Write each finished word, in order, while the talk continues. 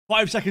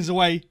5 seconds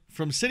away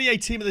from Serie A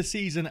Team of the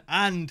Season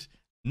and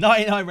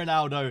 99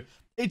 Ronaldo.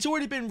 It's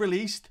already been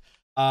released,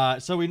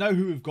 so we know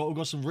who we've got. We've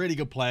got some really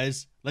good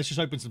players. Let's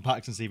just open some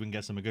packs and see if we can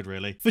get something good,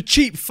 really. For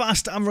cheap,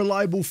 fast, and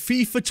reliable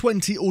FIFA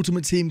 20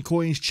 Ultimate Team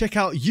coins, check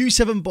out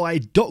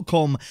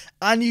u7buy.com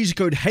and use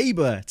code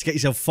HABER to get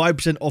yourself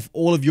 5% off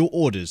all of your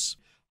orders.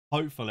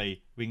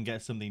 Hopefully, we can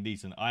get something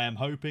decent. I am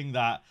hoping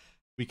that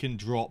we can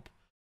drop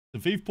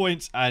some FIFA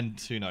points, and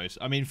who knows.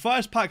 I mean,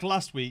 first pack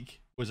last week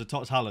was a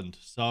Tots Haaland,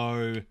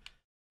 so,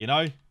 you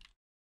know,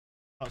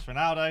 Tots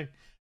Ronaldo.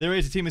 There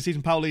is a Team of the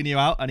Season Paulinho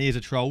out, and he is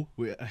a troll.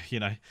 You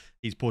know,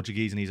 he's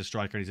Portuguese, and he's a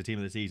striker, and he's a Team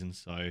of the Season,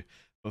 so...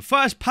 But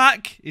first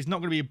pack is not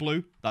going to be a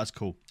blue. That's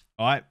cool.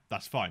 All right,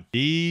 that's fine.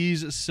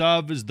 These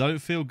servers don't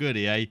feel good,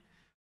 EA.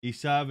 These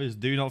servers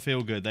do not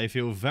feel good. They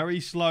feel very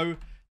slow.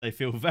 They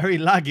feel very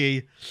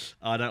laggy.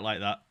 I don't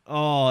like that.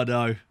 Oh,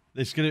 no.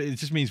 It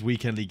just means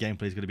weekend league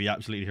gameplay is going to be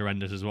absolutely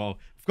horrendous as well.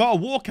 We've got a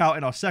walkout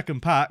in our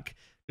second pack.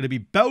 Going to be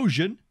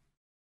Belgian.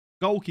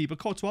 Goalkeeper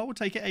Courtois. We'll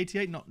take it.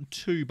 88. Not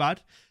too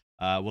bad.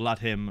 We'll add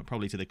him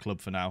probably to the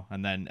club for now.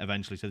 And then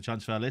eventually to the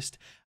transfer list.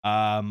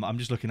 I'm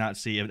just looking at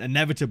to see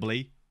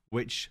inevitably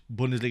which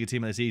Bundesliga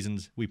Team of the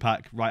Seasons we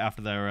pack right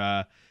after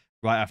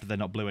they're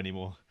not blue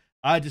anymore.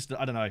 I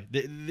don't know.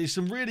 There's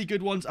some really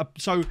good ones.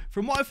 So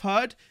from what I've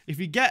heard,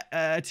 if you get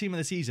a Team of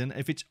the Season,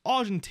 if it's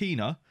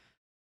Argentina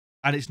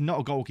and it's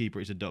not a goalkeeper,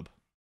 it's a dub.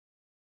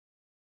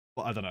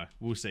 But I don't know.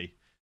 We'll see.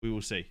 We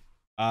will see.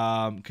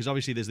 Because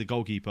obviously there's the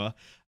goalkeeper.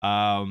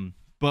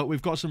 But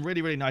we've got some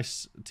really, really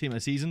nice Team of the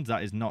Seasons.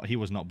 He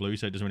was not blue,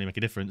 so it doesn't really make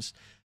a difference.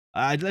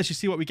 Let's just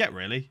see what we get,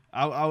 really.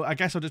 I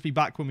guess I'll just be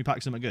back when we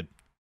pack something good.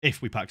 If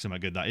we pack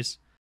something good, that is.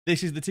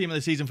 This is the Team of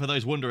the Season for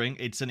those wondering.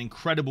 It's an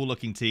incredible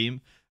looking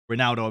team.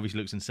 Ronaldo obviously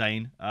looks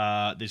insane.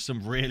 There's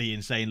some really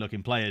insane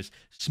looking players.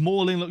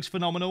 Smalling looks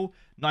phenomenal.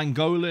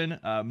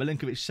 Nainggolan,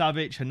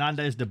 Milinkovic-Savic,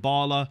 Hernandez,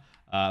 Dybala,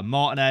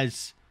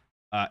 Martinez.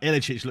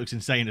 Ilicic looks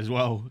insane as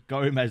well.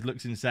 Gomez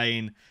looks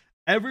insane.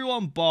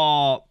 Everyone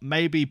bar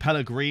maybe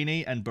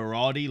Pellegrini and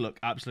Berardi look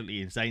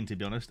absolutely insane, to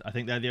be honest. I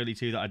think they're the only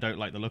two that I don't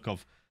like the look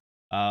of.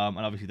 And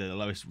obviously they're the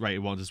lowest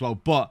rated ones as well.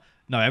 But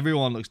no,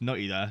 everyone looks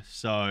nutty there.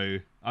 So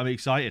I'm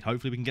excited.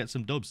 Hopefully we can get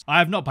some dubs. I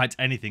have not packed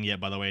anything yet,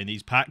 by the way, in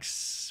these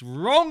packs.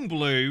 Wrong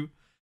blue.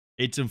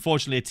 It's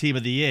unfortunately a Team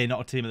of the Year,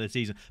 not a Team of the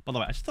Season. By the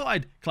way, I just thought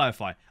I'd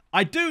clarify.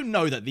 I do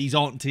know that these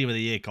aren't Team of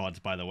the Year cards,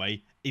 by the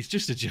way. It's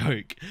just a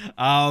joke.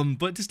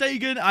 But Ter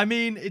Stegen, I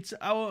mean, it's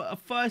our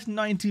first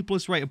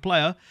 90+ rated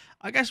player.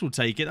 I guess we'll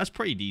take it. That's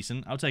pretty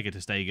decent. I'll take it, Ter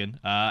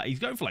Stegen. He's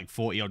going for like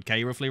 40-odd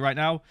K roughly right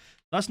now.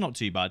 That's not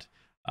too bad.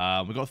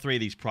 We've got 3 of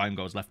these prime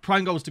golds left.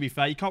 Prime golds, to be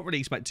fair, you can't really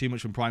expect too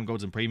much from prime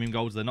golds and premium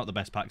golds. They're not the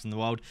best packs in the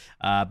world.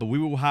 But we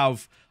will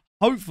have,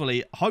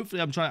 hopefully, I'm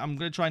going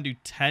to try and do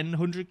 10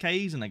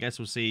 100Ks, and I guess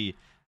we'll see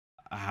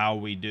how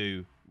we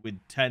do with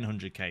 10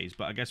 100Ks.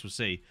 But I guess we'll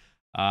see.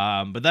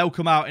 But they'll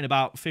come out in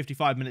about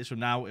 55 minutes from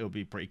now. It'll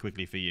be pretty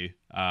quickly for you.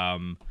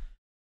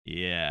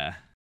 Yeah.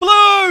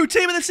 Blue!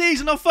 Team of the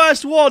Season, our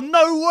first one.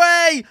 No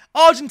way!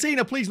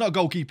 Argentina, please not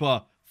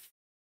goalkeeper.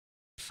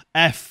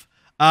 F.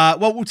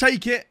 Well, we'll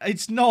take it.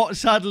 It's not,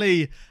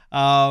 sadly,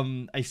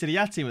 a Serie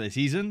A Team of the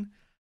Season.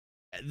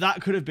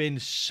 That could have been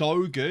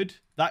so good.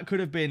 That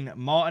could have been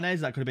Martinez.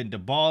 That could have been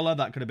Dybala.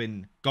 That could have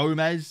been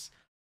Gomez.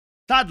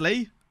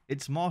 Sadly,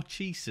 it's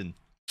Marchisen.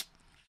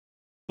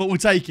 But we'll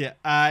take it.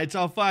 It's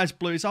our first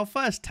blue. It's our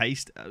first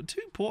taste.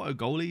 2 Porto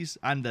goalies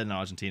and an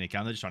Argentina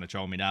account. They're just trying to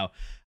troll me now.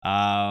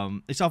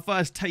 It's our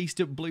first taste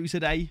at blue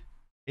today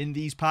in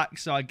these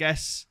packs. So I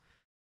guess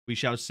we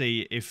shall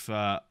see if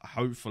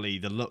hopefully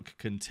the luck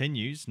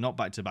continues. Not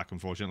back-to-back,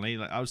 unfortunately.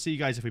 I'll see you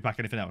guys if we pack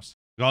anything else.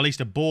 We've got at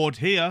least a board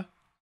here.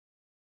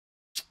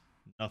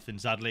 Nothing,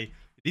 sadly.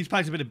 These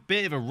packs have been a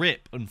bit of a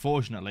rip,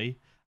 unfortunately.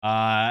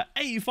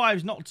 85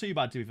 is not too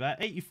bad, to be fair.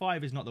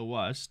 85 is not the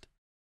worst.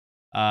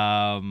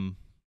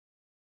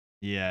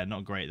 Yeah,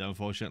 not great, though,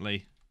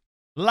 unfortunately.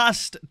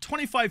 Last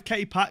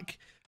 25K pack.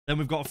 Then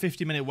we've got a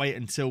 50-minute wait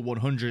until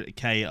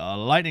 100K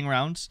lightning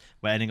rounds.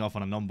 We're ending off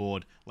on a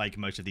non-board, like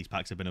most of these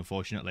packs have been,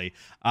 unfortunately.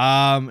 So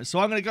I'm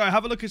going to go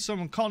have a look at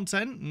some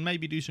content and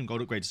maybe do some gold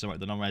upgrades to some of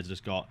the non-reds I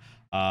just got.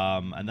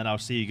 And then I'll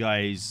see you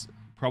guys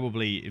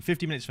probably in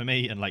 50 minutes for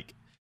me and like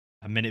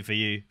a minute for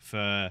you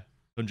for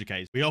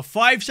 100Ks. We are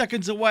 5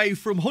 seconds away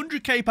from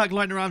 100K pack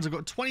lightning rounds. I've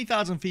got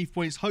 20,000 FIFA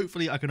points.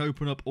 Hopefully, I can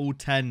open up all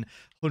 10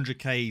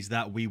 100Ks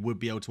that we would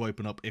be able to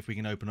open up if we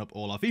can open up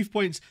all our FIFA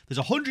points. There's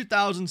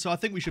 100,000, so I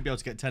think we should be able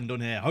to get 10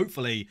 done here.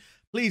 Hopefully,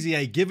 please,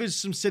 EA, give us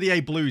some Serie A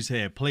blues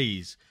here,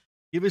 please.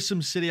 Give us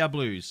some Serie A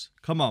blues.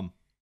 Come on.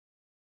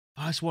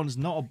 First one's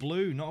not a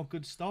blue. Not a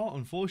good start,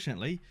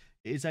 unfortunately.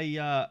 It is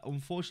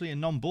unfortunately, a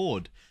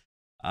non-board.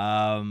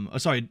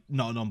 Sorry,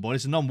 not a non-board.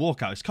 It's a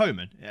non-walkout. It's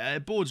Coman. Yeah,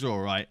 boards are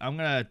all right. I'm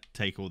going to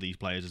take all these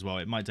players as well.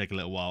 It might take a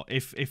little while.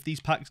 If these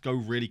packs go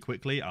really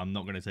quickly, I'm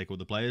not going to take all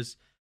the players.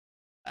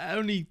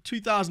 Only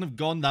 2,000 have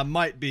gone. That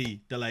might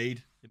be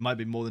delayed. It might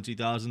be more than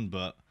 2,000,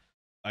 but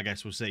I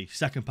guess we'll see.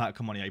 Second pack.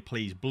 Come on, EA,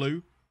 please.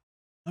 Blue.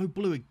 No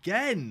blue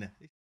again.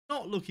 It's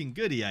not looking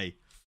good, EA.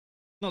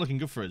 Not looking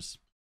good for us.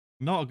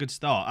 Not a good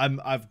start.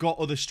 I've got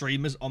other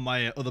streamers on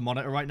my other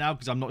monitor right now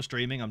because I'm not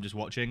streaming. I'm just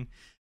watching.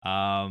 So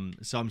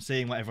I'm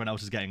seeing what everyone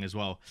else is getting as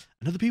well.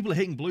 And other people are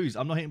hitting blues.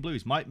 I'm not hitting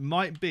blues.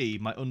 Might be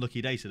my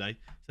unlucky day today.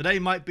 Today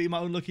might be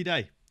my unlucky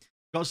day.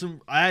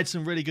 I had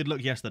some really good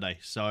luck yesterday,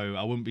 so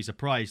I wouldn't be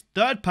surprised.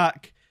 Third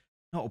pack,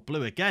 not a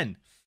blue again.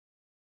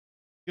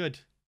 Good.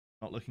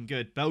 Not looking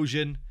good.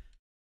 Belgian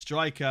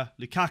striker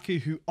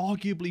Lukaku, who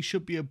arguably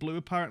should be a blue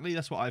apparently.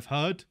 That's what I've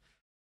heard.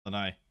 I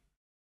don't know.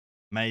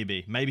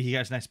 Maybe he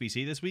gets an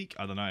SBC this week.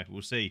 I don't know.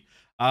 We'll see.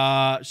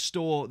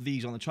 Store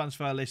these on the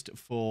transfer list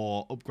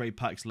for upgrade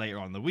packs later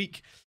on in the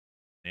week.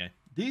 Yeah,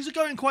 these are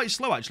going quite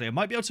slow actually. I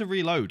might be able to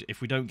reload if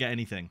we don't get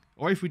anything,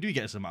 or if we do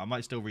get some, I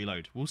might still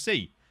reload. We'll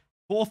see.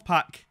 Fourth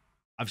pack.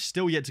 I've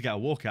still yet to get a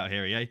walkout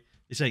here. Yeah,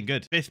 this ain't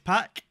good. Fifth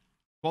pack.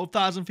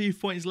 12,000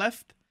 FIFA points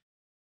left.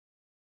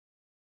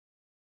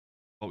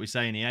 What we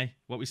saying, EA?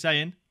 What we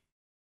saying?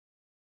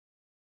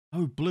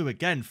 No blue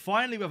again.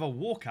 Finally, we have a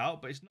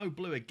walkout, but it's no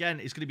blue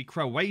again. It's going to be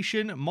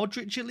Croatian.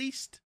 Modric, at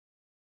least?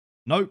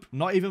 Nope,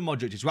 not even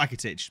Modric. It's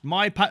Rakitic.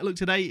 My pack look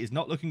today is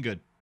not looking good.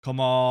 Come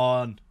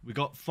on. We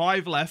got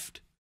 5 left.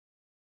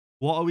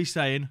 What are we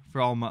saying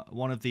from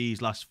one of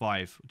these last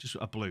 5? Just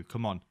a blue.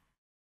 Come on.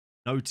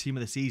 No team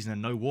of the season and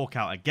no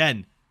walkout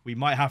again. We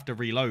might have to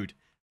reload.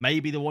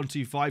 Maybe the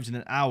 125s in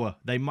an hour.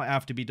 They might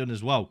have to be done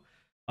as well.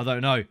 I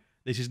don't know.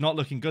 This is not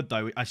looking good,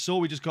 though. I saw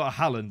we just got a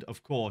Haaland,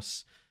 of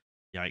course.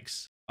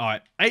 Yikes. All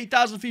right,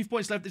 8,000 FIFA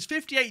points left. There's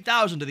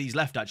 58,000 of these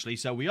left, actually,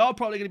 so we are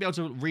probably going to be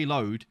able to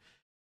reload.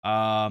 But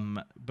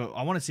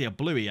I want to see a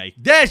blue EA.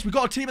 Yes, we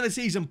got a team of the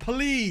season.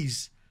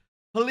 Please.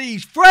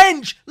 Please.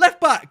 French! Left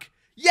back!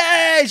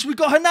 Yes! We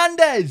got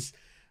Hernandez!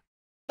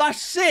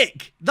 That's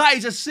sick! That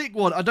is a sick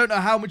one. I don't know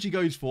how much he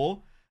goes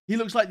for. He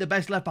looks like the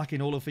best left back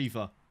in all of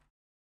FIFA.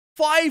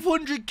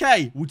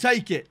 500k! We'll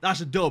take it.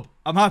 That's a dub.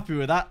 I'm happy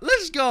with that.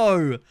 Let's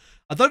go!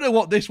 I don't know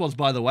what this was,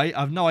 by the way. I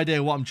have no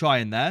idea what I'm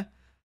trying there.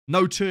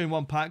 No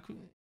 2-in-1 pack.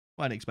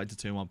 I didn't expect a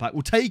 2-in-1 pack.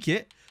 We'll take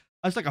it.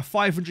 That's like a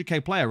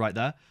 500k player right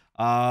there.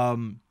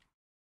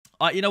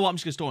 You know what? I'm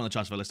just going to store on the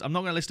transfer list. I'm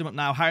not going to list him up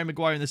now. Harry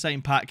Maguire in the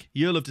same pack.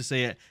 You'll love to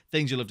see it.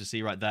 Things you'll love to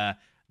see right there.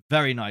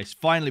 Very nice.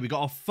 Finally, we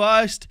got our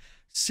first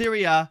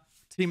Serie A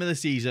team of the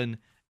season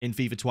in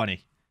FIFA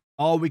 20.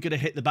 Are we going to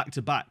hit the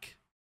back-to-back?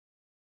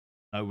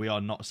 No, we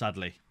are not,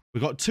 sadly.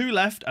 We've got 2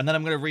 left, and then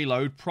I'm going to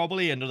reload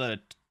probably another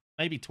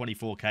maybe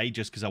 24k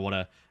just because I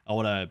want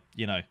to,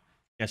 you know,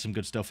 get some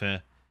good stuff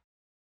here.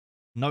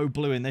 No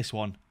blue in this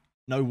one.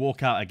 No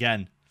walkout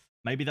again.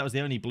 Maybe that was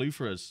the only blue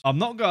for us. I'm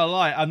not going to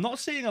lie. I'm not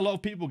seeing a lot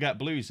of people get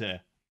blues here.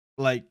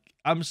 Like,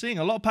 I'm seeing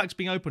a lot of packs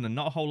being opened and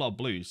not a whole lot of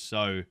blues.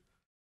 So,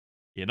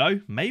 you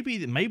know, maybe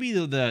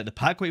the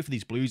pack rate for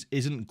these blues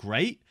isn't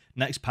great.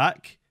 Next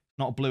pack,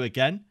 not blue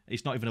again.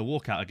 It's not even a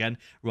walkout again.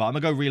 Right, I'm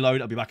going to go reload.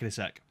 I'll be back in a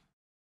sec.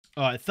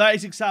 All right,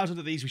 36,000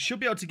 of these. We should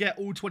be able to get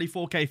all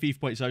 24k FIFA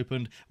points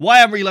opened.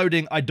 Why I'm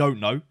reloading, I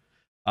don't know.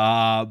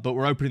 But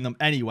we're opening them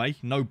anyway.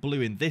 No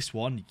blue in this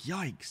one.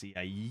 Yikes,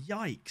 yeah,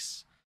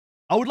 yikes.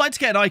 I would like to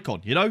get an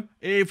icon, you know?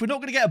 If we're not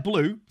going to get a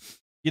blue,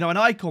 you know, an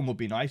icon would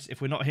be nice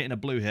if we're not hitting a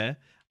blue here.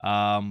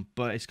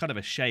 But it's kind of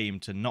a shame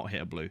to not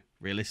hit a blue,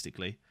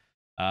 realistically.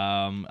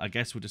 I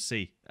guess we'll just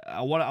see.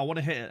 I want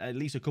to hit at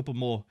least a couple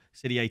more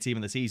City A team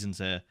in the seasons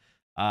here.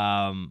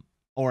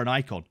 Or an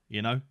icon,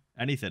 you know?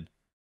 Anything.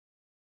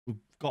 We've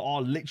got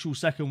our literal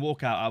second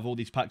walkout out of all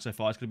these packs so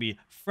far. It's going to be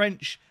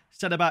French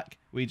centre-back,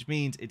 which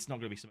means it's not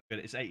going to be so good.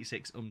 It's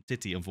 86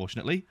 Titty,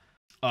 unfortunately.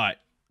 All right,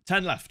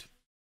 10 left.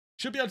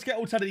 Should be able to get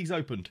all 10 of these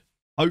opened.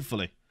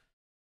 Hopefully.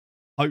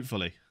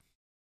 Hopefully.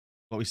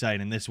 What are we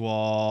saying in this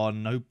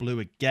one? No blue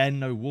again.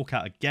 No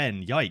walkout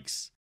again.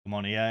 Yikes. Come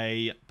on,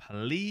 EA.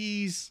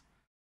 Please.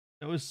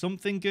 There was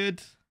something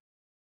good.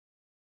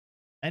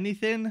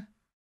 Anything?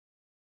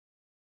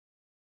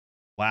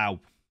 Wow.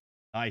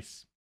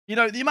 Nice. You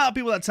know, the amount of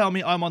people that tell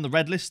me I'm on the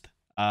red list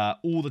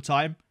all the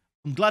time,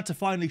 I'm glad to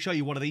finally show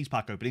you one of these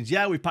pack openings.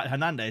 Yeah, we've packed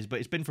Hernandez, but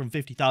it's been from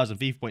 50,000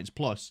 FIFA points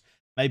plus.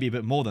 Maybe a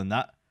bit more than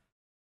that.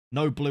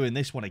 No blue in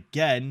this one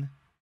again.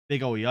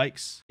 Big ol'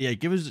 yikes. Yeah,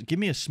 give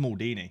me a small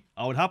Dini.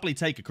 I would happily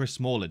take a Chris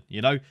Smalling,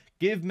 you know?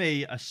 Give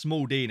me a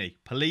small Dini.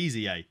 Please,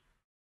 EA.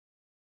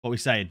 What are we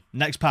saying?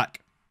 Next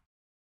pack.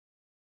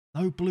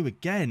 No blue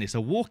again. It's a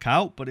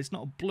walkout, but it's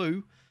not a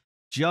blue.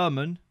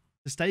 German.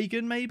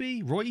 Stegen,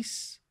 maybe?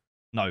 Royce?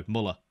 No,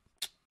 Muller.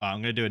 Right,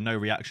 I'm going to do a no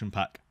reaction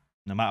pack.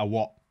 No matter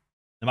what.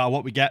 No matter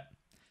what we get.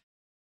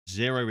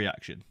 0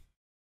 reaction.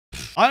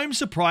 I'm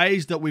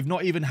surprised that we've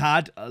not even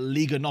had a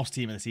Liga NOS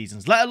team in the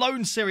seasons, let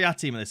alone Serie A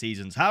team in the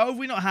seasons. How have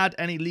we not had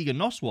any Liga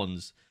NOS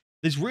ones?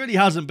 This really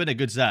hasn't been a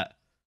good set.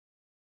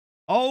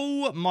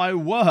 Oh my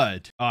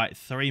word. All right,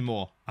 3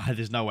 more.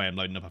 There's no way I'm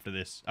loading up after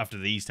this, after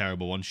these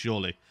terrible ones,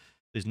 surely.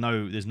 There's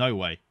no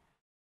way.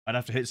 I'd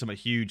have to hit something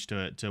huge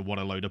to want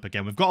to load up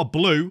again. We've got a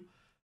blue.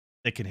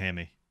 They can hear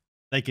me.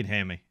 They can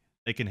hear me.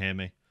 They can hear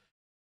me.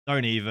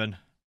 Don't even.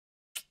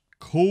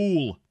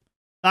 Cool.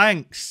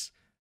 Thanks.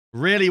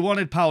 Really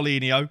wanted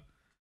Paulinho.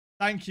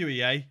 Thank you,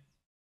 EA.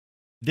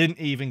 Didn't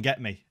even get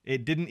me.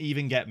 It didn't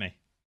even get me.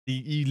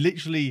 You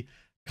literally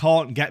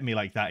can't get me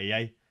like that,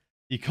 EA.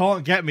 You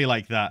can't get me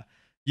like that.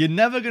 You're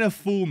never going to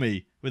fool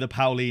me with a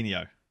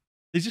Paulinho.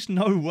 There's just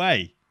no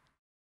way.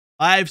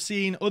 I've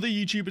seen other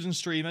YouTubers and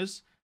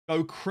streamers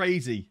go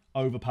crazy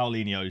over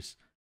Paulinhos.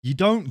 You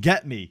don't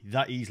get me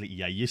that easily.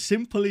 Yeah, you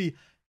simply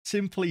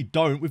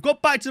don't. We've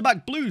got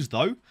back-to-back blues,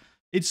 though.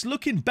 It's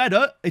looking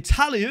better.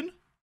 Italian.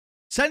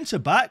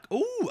 Centre-back.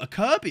 Ooh, a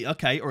Kirby.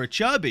 Okay, or a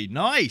Itshaber.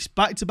 Nice.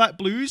 Back-to-back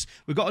blues.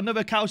 We've got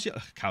another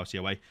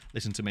Calcio way.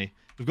 Listen to me.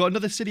 We've got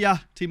another Serie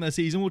A team of the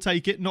season. We'll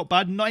take it. Not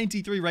bad.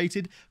 93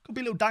 rated. Could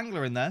be a little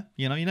dangler in there.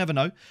 You know, you never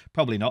know.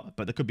 Probably not,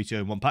 but there could be 2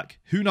 in 1 pack.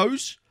 Who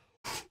knows?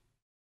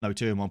 No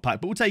 2 in 1 pack,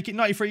 but we'll take it.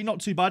 93, not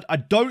too bad. I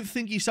don't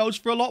think he sells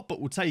for a lot, but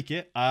we'll take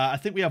it. I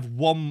think we have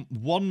one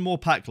more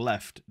pack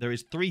left. There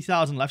is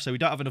 3,000 left, so we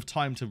don't have enough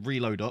time to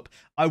reload up.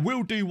 I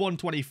will do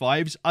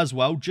 125s as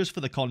well, just for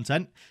the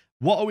content.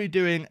 What are we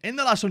doing in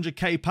the last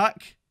 100k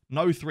pack?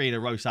 No 3 in a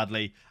row,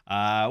 sadly.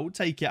 We'll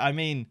take it. I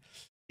mean,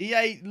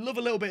 EA love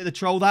a little bit of the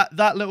troll.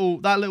 That little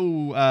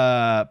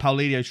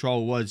Paulinho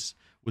troll was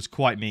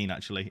quite mean,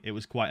 actually. It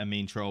was quite a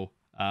mean troll.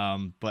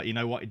 But you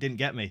know what? It didn't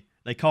get me.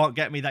 They can't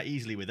get me that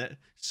easily with it.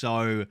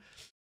 So,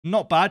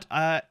 not bad.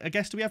 I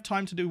guess, do we have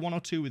time to do 1 or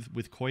 2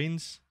 with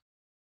coins?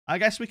 I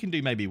guess we can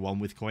do maybe 1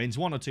 with coins.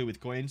 1 or 2 with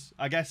coins.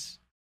 I guess,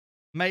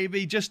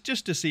 maybe, just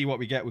to see what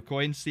we get with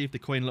coins. See if the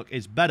coin look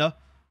is better.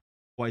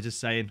 What is it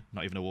saying?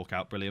 Not even a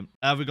walkout. Brilliant.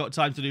 Have we got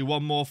time to do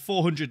 1 more?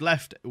 400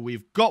 left.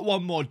 We've got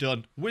 1 more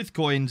done with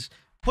coins.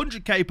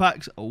 100k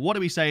packs. What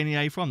are we saying,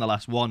 EA, from the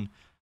last one?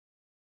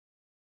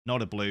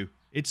 Not a blue.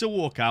 It's a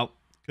walkout.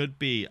 Could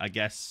be, I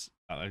guess...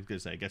 I was going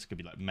to say, I guess it could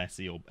be like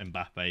Messi or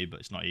Mbappe, but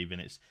it's not even.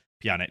 It's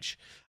Pjanic.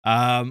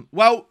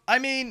 Well, I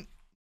mean,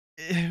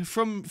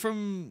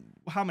 from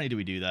how many do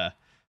we do there?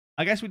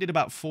 I guess we did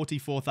about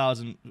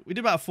 44,000. We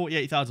did about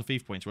 48,000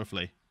 FIFA points,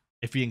 roughly,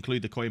 if we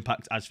include the coin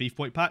packs as FIFA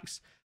point packs.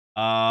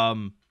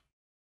 Not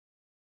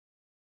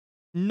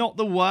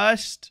the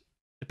worst.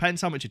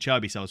 Depends how much a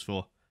Itshaber sells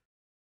for.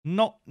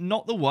 Not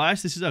the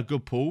worst. This is a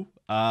good pull.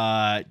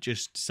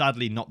 Just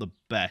sadly not the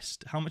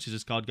best. How much is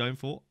this card going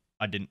for?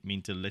 I didn't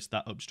mean to list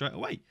that up straight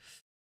away.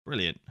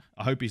 Brilliant.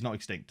 I hope he's not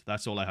extinct.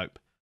 That's all I hope.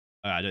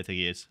 I don't think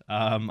he is.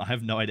 I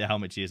have no idea how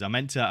much he is. I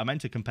meant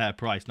to compare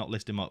price, not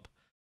list him up.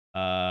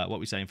 What are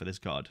we saying for this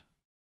card?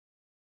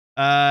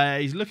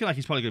 He's looking like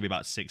he's probably going to be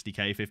about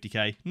 60k,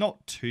 50k.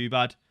 Not too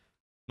bad.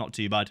 Not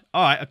too bad.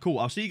 All right, cool.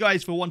 I'll see you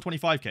guys for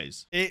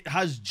 125ks. It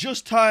has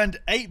just turned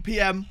 8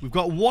 p.m. We've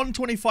got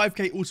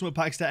 125k ultimate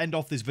packs to end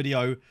off this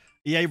video.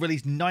 EA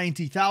released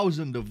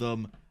 90,000 of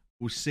them.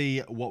 We'll see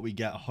what we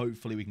get.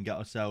 Hopefully, we can get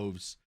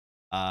ourselves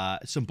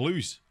some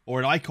blues or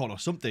an icon or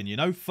something, you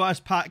know?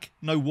 First pack,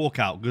 no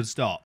walkout. Good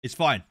start. It's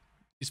fine.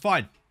 It's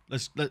fine.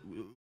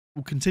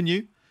 We'll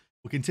continue.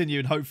 We'll continue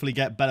and hopefully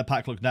get better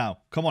pack luck now.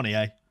 Come on,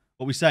 EA.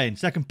 What are we saying?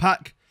 Second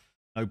pack,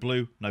 no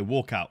blue, no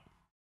walkout.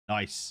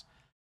 Nice.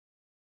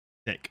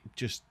 Sick.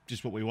 Just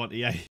what we want,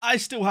 EA. I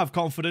still have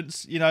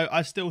confidence. You know,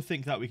 I still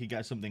think that we could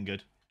get something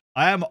good.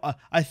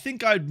 I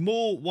think I'd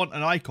more want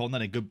an icon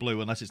than a good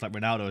blue, unless it's like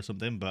Ronaldo or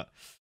something, but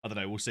I don't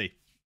know. We'll see.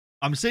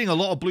 I'm seeing a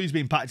lot of blues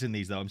being packed in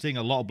these, though. I'm seeing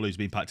a lot of blues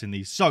being packed in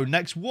these. So,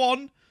 next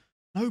one.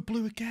 No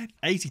blue again.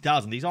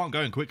 80,000. These aren't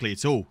going quickly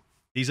at all.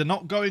 These are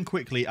not going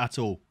quickly at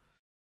all.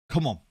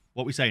 Come on.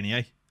 What are we saying,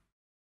 EA?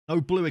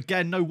 No blue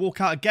again. No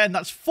walkout again.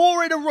 That's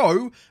 4 in a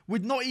row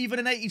with not even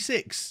an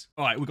 86.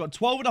 All right. We've got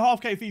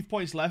 12.5k FIFA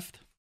points left.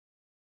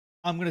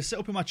 I'm going to sit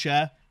up in my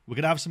chair. We're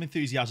going to have some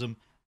enthusiasm.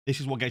 This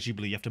is what gets you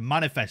blue. You have to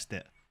manifest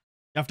it.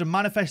 You have to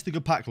manifest the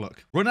good pack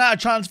look. Running out of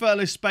transfer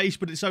list space,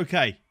 but it's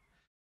okay.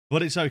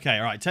 But it's okay.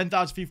 All right,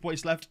 10,000 FIFA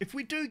points left. If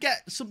we do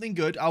get something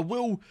good, I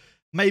will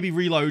maybe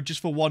reload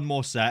just for 1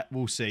 more set.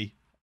 We'll see.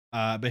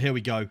 But here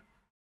we go.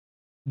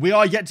 We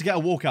are yet to get a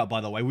walkout, by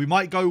the way. We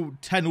might go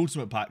 10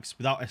 ultimate packs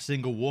without a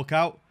single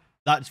walkout.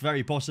 That's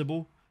very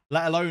possible.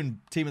 Let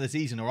alone team of the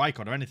season or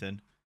icon or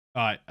anything.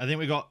 All right, I think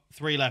we got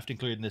 3 left,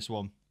 including this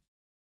one.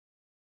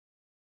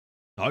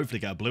 Hopefully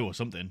get a blue or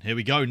something. Here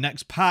we go.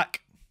 Next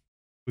pack.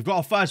 We've got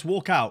our first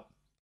walkout.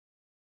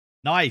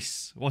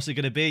 Nice. What's it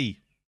going to be?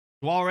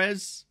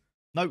 Suarez?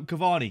 No,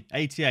 Cavani.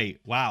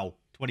 88. Wow.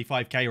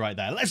 25k right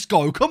there. Let's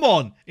go. Come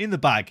on. In the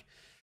bag.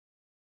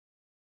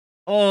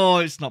 Oh,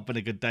 it's not been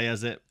a good day,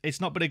 has it?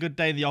 It's not been a good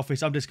day in the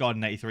office. I'm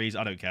discarding 83s.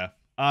 I don't care.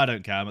 I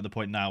don't care. I'm at the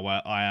point now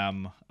where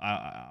I'm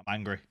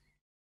angry.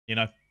 You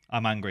know?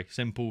 I'm angry.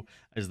 Simple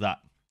as that.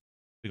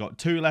 We got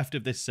 2 left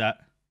of this set.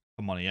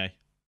 Come on, EA.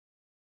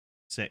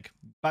 Sick.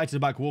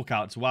 Back-to-back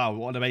walkouts. Wow,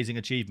 what an amazing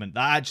achievement.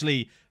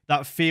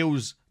 That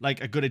feels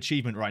like a good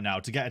achievement right now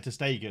to get it to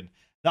Stegen.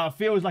 That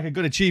feels like a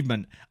good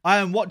achievement. I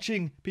am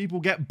watching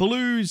people get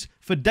blues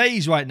for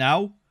days right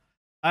now,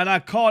 and I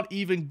can't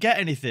even get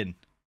anything.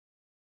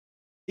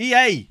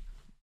 EA,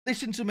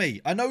 listen to me.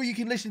 I know you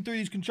can listen through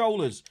these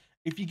controllers.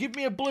 If you give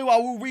me a blue, I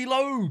will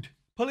reload.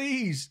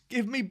 Please,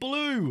 give me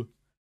blue.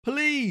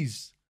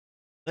 Please.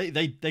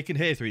 They can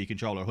hear through your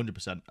controller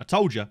 100%. I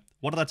told you.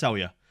 What did I tell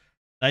you?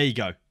 There you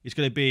go. It's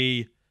going to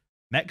be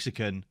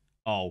Mexican.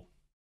 Oh.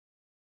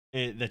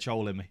 They're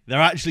trolling me.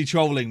 They're actually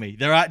trolling me.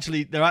 They're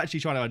actually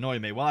trying to annoy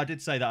me. Well, I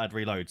did say that I'd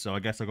reload, so I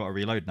guess I got to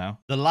reload now.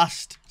 The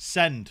last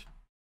send.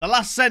 The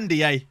last send,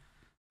 EA.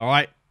 All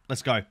right,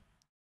 let's go.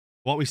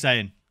 What are we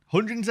saying?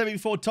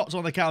 174 tots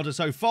on the counter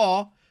so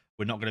far.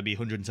 We're not going to be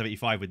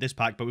 175 with this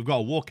pack, but we've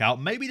got a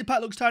walkout. Maybe the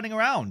pack looks turning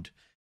around.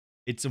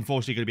 It's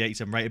unfortunately going to be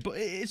 87 rated, but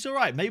it's all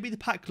right. Maybe the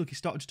pack look is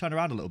starting to turn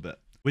around a little bit.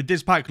 With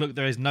this pack look,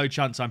 there is no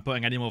chance I'm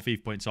putting any more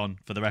FIFA points on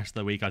for the rest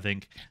of the week, I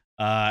think.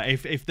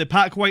 If the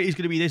pack weight is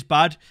going to be this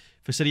bad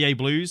for Serie A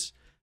Blues,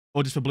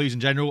 or just for Blues in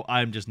general,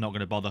 I'm just not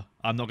going to bother.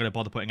 I'm not going to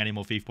bother putting any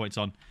more FIFA points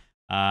on.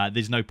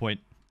 There's no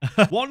point.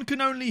 One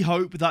can only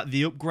hope that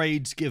the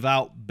upgrades give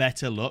out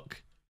better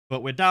luck,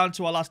 but we're down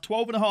to our last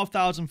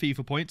 12,500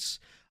 FIFA points.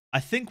 I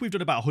think we've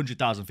done about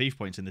 100,000 FIFA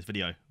points in this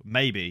video.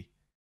 Maybe.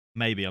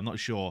 I'm not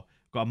sure.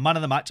 Got a man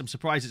of the match. I'm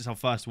surprised it's our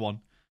first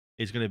one.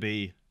 It's going to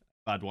be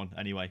a bad one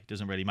anyway.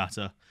 Doesn't really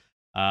matter.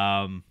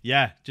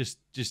 Yeah, just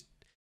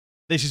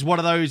this is one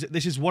of those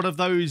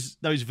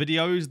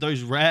videos,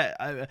 those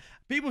rare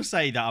people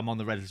say that I'm on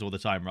the Reddit all the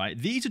time, right?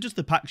 These are just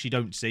the packs you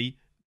don't see.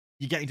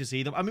 You're getting to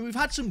see them. I mean, we've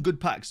had some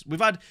good packs.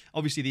 We've had,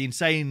 obviously, the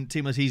insane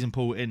Team of the Season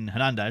pool in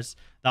Hernandez.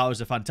 That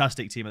was a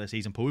fantastic Team of the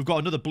Season pool. We've got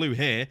another blue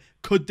here.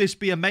 Could this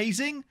be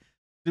amazing?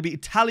 It's going to be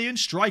Italian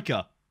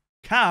striker.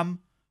 Cam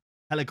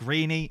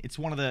Pellegrini. It's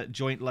one of the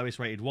joint lowest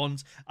rated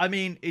ones. I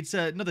mean, it's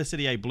another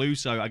Serie A blue,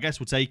 so I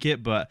guess we'll take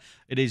it, but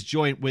it is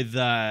joint with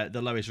the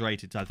lowest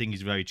rated. I think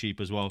he's very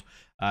cheap as well,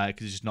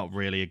 because it's just not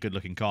really a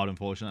good-looking card,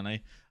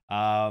 unfortunately.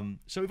 So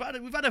we've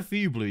had a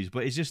few blues,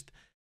 but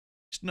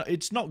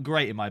it's not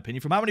great, in my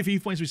opinion. From how many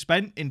FIFA points we've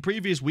spent, in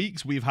previous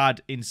weeks, we've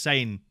had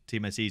insane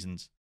Team of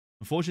Seasons.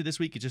 Unfortunately, this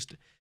week, it just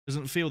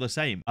doesn't feel the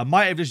same. I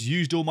might have just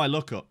used all my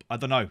luck up. I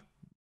don't know.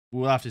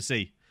 We'll have to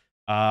see.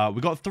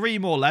 We've got 3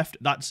 more left.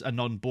 That's a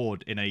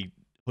non-board in a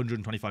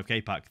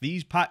 125k pack.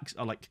 These packs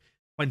are like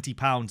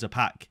 £20 a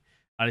pack,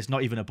 and it's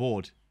not even a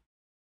board.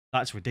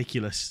 That's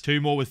ridiculous.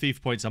 2 more with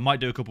FIFA points. I might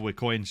do a couple with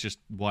coins. Just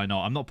why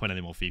not? I'm not putting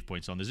any more FIFA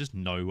points on. There's just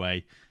no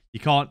way. You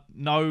can't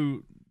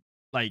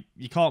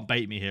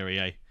bait me here,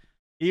 EA.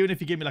 Even if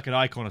you give me like an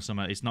icon or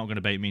something, it's not going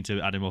to bait me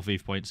into adding more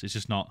FIFA points. It's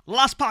just not.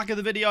 Last pack of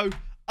the video.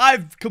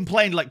 I've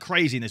complained like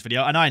crazy in this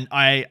video, and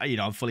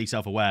I'm fully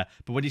self-aware.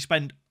 But when you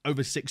spend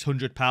over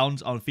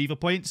 £600 on FIFA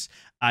points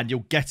and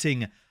you're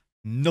getting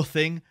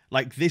nothing,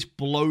 like, this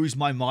blows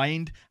my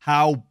mind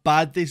how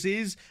bad this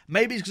is.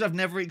 Maybe it's because I've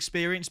never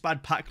experienced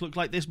bad pack look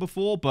like this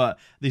before, but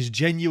this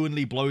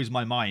genuinely blows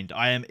my mind.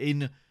 I am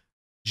in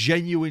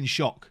genuine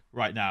shock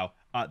right now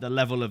at the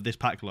level of this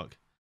pack look.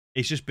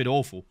 It's just been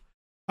awful.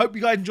 Hope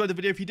you guys enjoyed the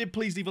video. If you did,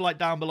 please leave a like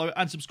down below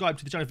and subscribe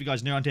to the channel if you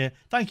guys are new around here.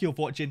 Thank you all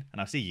for watching,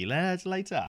 and I'll see you later.